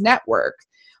women's network.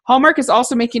 Hallmark is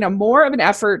also making a more of an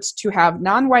effort to have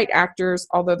non-white actors,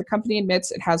 although the company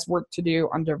admits it has work to do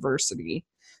on diversity.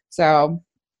 So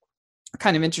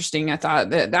kind of interesting. I thought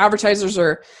that the advertisers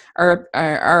are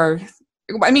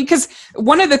I mean, because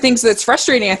one of the things that's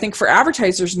frustrating, I think, for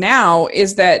advertisers now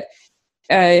is that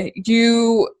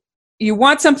you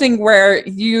want something where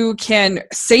you can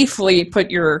safely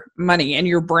put your money and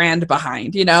your brand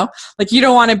behind, like you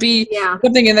don't want to be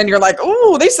something and then you're like,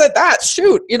 oh, they said that,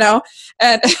 shoot,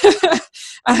 and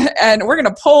and we're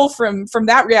going to pull from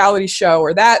that reality show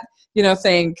or that,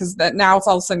 thing, because that now it's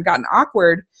all of a sudden gotten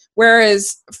awkward.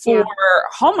 Whereas for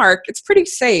Hallmark, it's pretty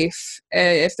safe.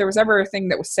 If there was ever a thing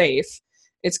that was safe,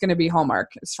 it's going to be Hallmark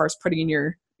as far as putting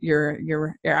your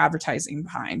advertising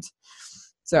behind.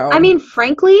 So, I mean,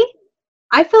 frankly,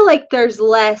 I feel like there's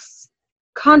less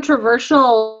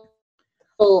controversial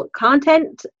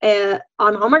content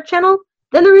on Hallmark Channel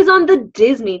than there is on the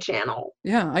Disney Channel.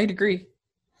 Yeah, I'd agree.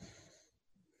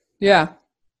 Yeah,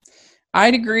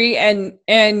 I'd agree.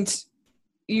 And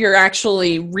you're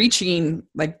actually reaching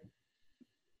like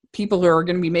people who are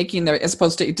going to be making as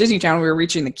opposed to Disney Channel, we're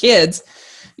reaching the kids.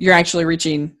 You're actually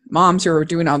reaching moms who are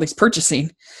doing all these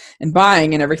purchasing and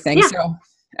buying and everything. Yeah. So,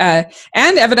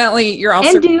 and evidently you're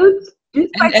also and dudes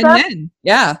and men.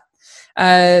 Yeah.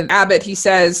 Abbott, he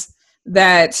says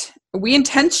that we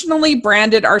intentionally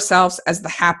branded ourselves as the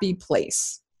happy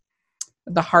place,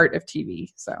 the heart of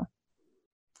TV. So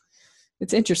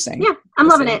it's interesting. Yeah, I'm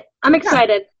loving it. I'm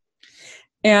excited. Yeah.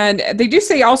 And they do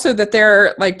say also that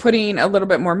they're like putting a little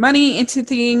bit more money into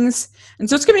things. And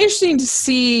so it's going to be interesting to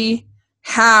see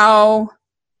how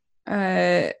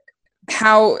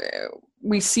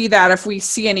we see that, if we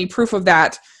see any proof of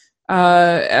that,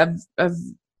 of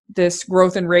this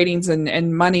growth in ratings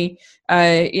and money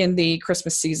in the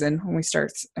Christmas season when we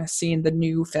start seeing the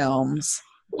new films.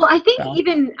 Well, I think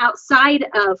even outside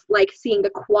of like seeing the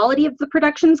quality of the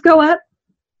productions go up,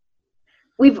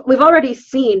 we've already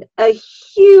seen a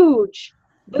huge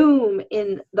boom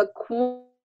in the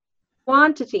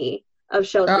quantity of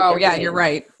shows. Oh yeah, you're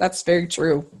right. That's very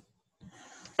true.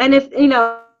 And if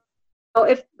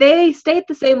they stay at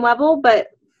the same level, but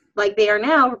like they are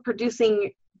now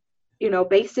producing,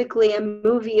 basically a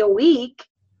movie a week,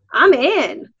 I'm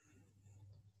in.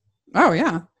 Oh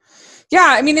yeah. Yeah,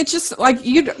 I mean, it's just like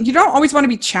you don't always want to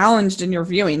be challenged in your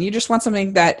viewing. You just want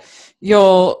something that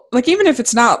you'll like, even if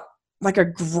it's not like a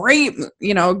great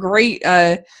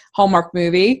Hallmark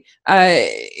movie.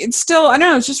 It's still, I don't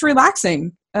know, it's just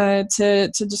relaxing to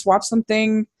just watch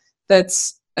something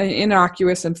that's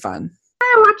innocuous and fun.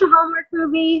 I watch a Hallmark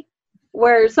movie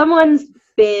where someone's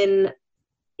been,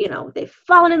 they've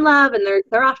fallen in love and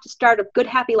they're off to start a good,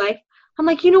 happy life. I'm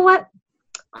like, you know what?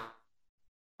 I'm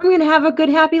going to have a good,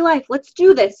 happy life. Let's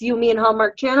do this, you, me, and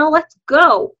Hallmark Channel. Let's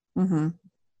go. Mm-hmm.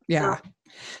 Yeah.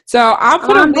 So I'll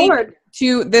put a link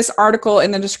to this article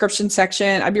in the description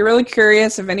section. I'd be really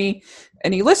curious if any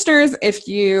listeners, if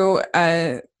you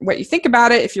what you think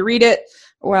about it, if you read it,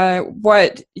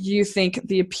 what you think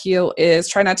the appeal is.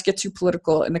 Try not to get too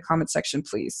political in the comment section,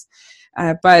 please.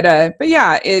 But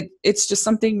yeah, it's just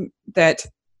something that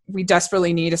we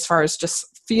desperately need as far as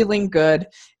just feeling good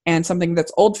and something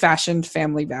that's old-fashioned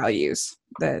family values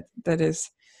that is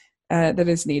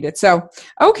needed. So,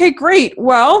 okay, great.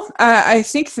 Well, I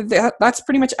think that's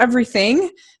pretty much everything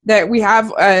that we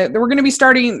have. We're going to be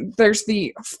starting. There's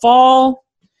the fall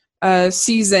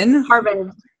season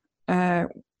harvest.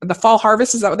 The fall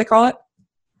harvest, is that what they call it?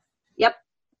 Yep.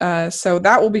 So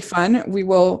that will be fun. We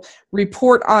will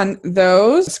report on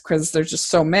those because there's just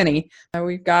so many.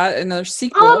 We've got another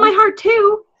sequel. Oh, my heart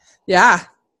too. Yeah,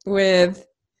 with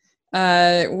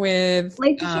Lacey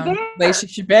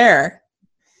Chabert.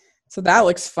 So that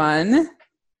looks fun.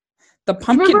 The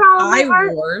Pumpkin Pie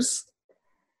Wars.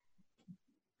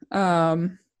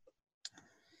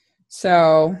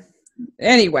 So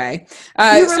anyway. Do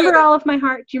you remember All of My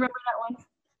Heart? Do you remember that one?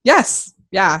 Yes.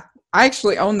 Yeah. I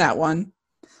actually own that one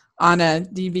on a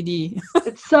DVD.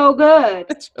 It's so good.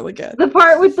 It's really good. The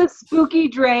part with the spooky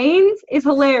drains is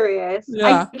hilarious.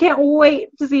 Yeah. I can't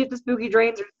wait to see if the spooky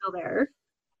drains are still there.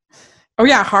 Oh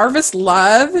yeah, Harvest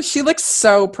Love. She looks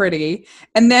so pretty.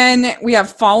 And then we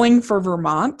have Falling for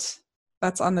Vermont.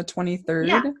 That's on the 23rd.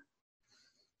 Yeah.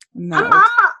 No.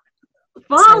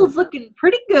 Fall's looking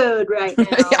pretty good right now.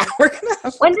 Yeah, we're gonna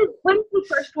have. When's the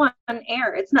first one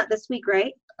air? It's not this week,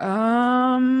 right?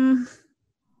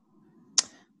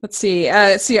 Let's see.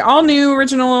 All new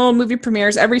original movie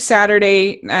premieres every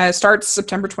Saturday. Starts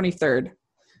September 23rd.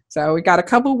 So we got a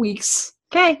couple weeks.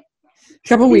 Okay.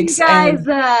 Couple weeks. You guys,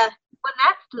 when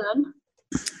that's done.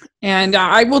 And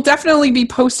I will definitely be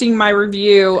posting my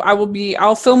review.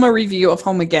 I'll film a review of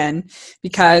Home Again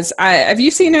because have you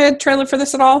seen a trailer for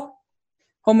this at all?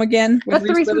 Home Again with That's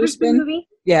the Reese Reese Witherspoon Witherspoon? movie?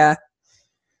 Yeah.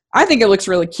 I think it looks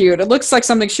really cute. It looks like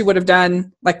something she would have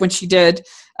done like when she did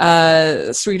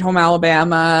Sweet Home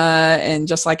Alabama and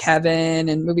Just Like Heaven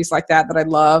and movies like that I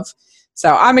love.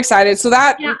 So I'm excited. So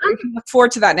that we can look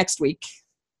forward to that next week.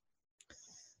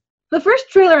 The first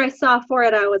trailer I saw for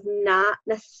it, I was not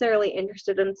necessarily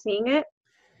interested in seeing it.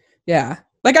 Yeah.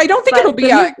 Like, I don't think it'll be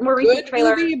a good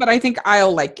movie, but I think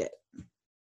I'll like it.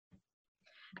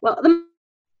 Well, the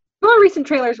more recent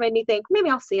trailers made me think, maybe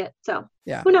I'll see it. So,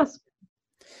 yeah. Who knows?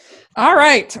 All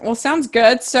right. Well, sounds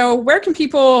good. So where can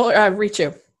people reach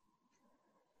you?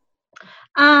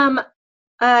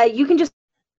 You can just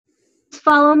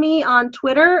follow me on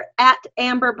Twitter at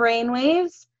Amber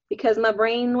Brainwaves because my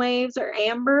brainwaves are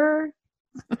amber.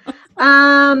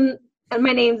 And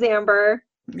my name's Amber.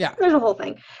 Yeah. There's a whole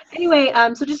thing. Anyway,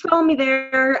 so just follow me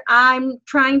there. I'm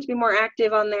trying to be more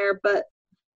active on there, but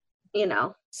I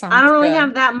don't really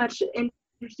have that much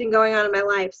interesting going on in my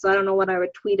life, so I don't know what I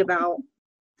would tweet about.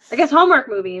 I guess Hallmark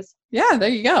movies. Yeah, there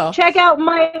you go. Check out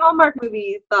my Hallmark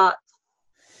movie thoughts.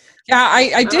 Yeah,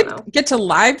 I did get to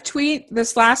live tweet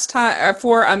this last time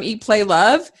for Eat, Play,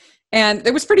 Love, and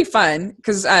it was pretty fun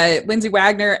because Lindsay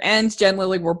Wagner and Jen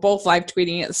Lilly were both live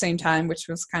tweeting at the same time, which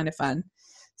was kind of fun.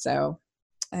 So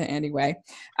anyway.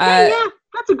 Yeah,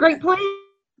 that's a great plan.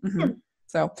 Mm-hmm.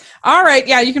 So, all right.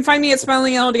 Yeah, you can find me at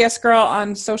Smiling LDS Girl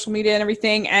on social media and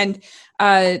everything. And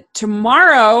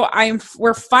tomorrow,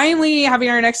 we're finally having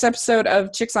our next episode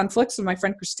of Chicks on Flicks with my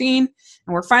friend Christine.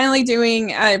 And we're finally doing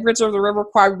Bridge Over the River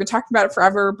Quad. We've been talking about it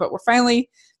forever, but we're finally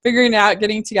figuring it out,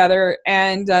 getting together.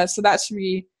 And so that should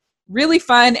be really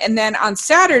fun. And then on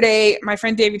Saturday, my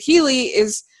friend David Healy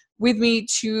is with me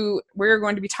we're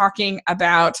going to be talking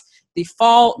about the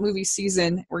fall movie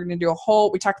season. We're going to do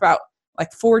we talk about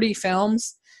like 40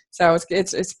 films. So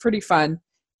it's pretty fun.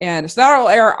 And so that'll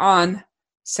air on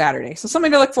Saturday. So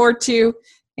something to look forward to.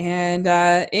 And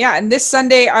and this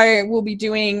Sunday I will be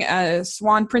doing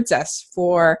Swan Princess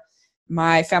for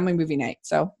my family movie night.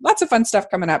 So lots of fun stuff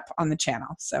coming up on the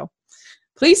channel. So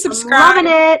please subscribe. I'm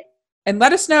loving it. And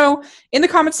let us know in the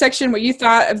comments section what you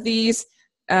thought of these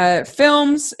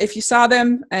films. If you saw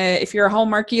them, if you're a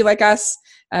Hallmarkie like us,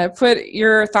 put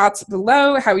your thoughts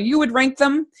below, how you would rank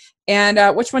them,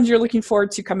 and which ones you're looking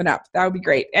forward to coming up. That would be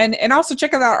great. And also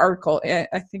check out that article.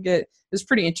 I think it is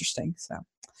pretty interesting. So,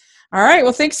 all right.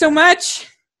 Well, thanks so much.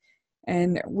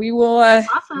 And we will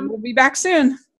we'll be back soon.